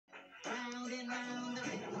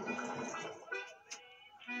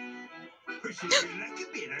Pushing your luck a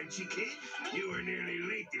bit, aren't you, kid? You were nearly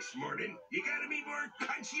late this morning. You gotta be more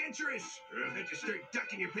conscientious, or I'll have to start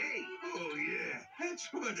ducking your pay. Oh, yeah, that's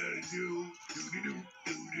what I'll do. Do-do-do,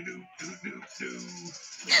 do-do-do, do-do-do.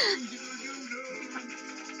 Do-do-do-do.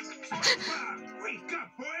 SpongeBob, wake up,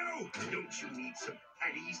 boyo! Don't you need some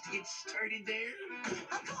patties to get started there?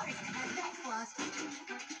 Of course. Thanks, boss.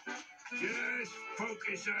 Just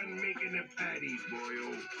focus on making the patties,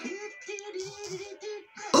 boyo.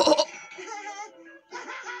 Oh.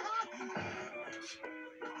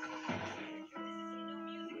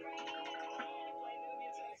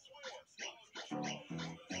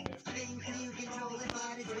 Think you control it,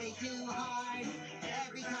 but it's way too hard.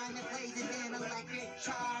 Every time it plays, it's an electric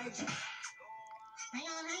charge. Hang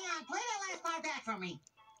on. Play that last part back for me.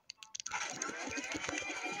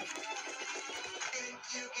 Think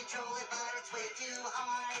you control it, but it's way too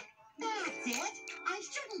hard. That's it. I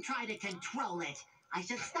shouldn't try to control it. I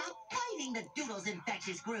should stop fighting the Doodle's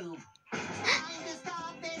infectious groove. Time to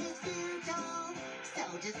stop it is futile. So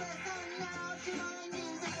just listen now to my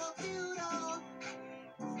musical doodle.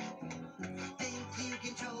 Think you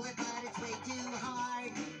control it, but it's way too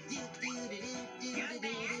hard. Young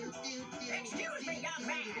man? Excuse me, young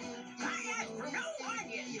man. I asked for no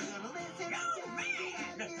onions. Young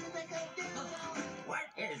man! What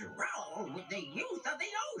is wrong with the youth of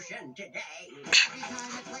the ocean today? Every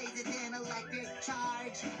time it plays, it's an electric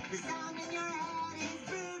charge. The sound in your head is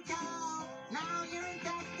brutal. Now you're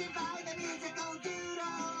infected by the musical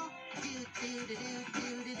doodle. Do.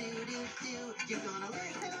 You're gonna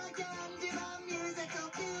listen again to the musical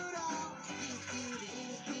doodle.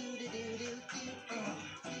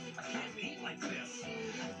 I can't eat like this.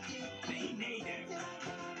 Be native.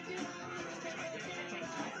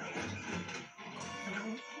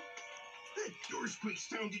 That door squeak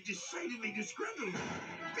sounded decidedly disgruntled.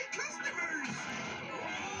 The customers!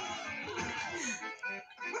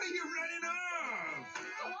 What are you running off?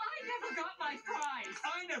 Oh, I never got my fries.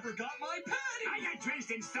 I never got my patty. I got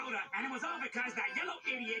drenched in soda, and it was all because that yellow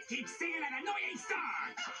idiot keeps singing an annoying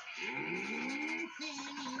song.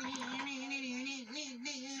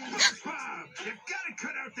 Bob, you've got to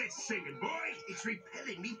cut out that singing, boy. It's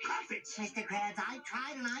repelling me profits. Mr. Krabs, I've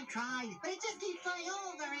tried, but it just keeps playing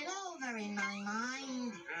over and over in my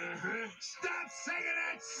mind. Stop singing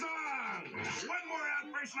that song. One more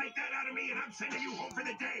outburst like that out of me, and I'm sending you home for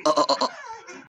the day. Oh.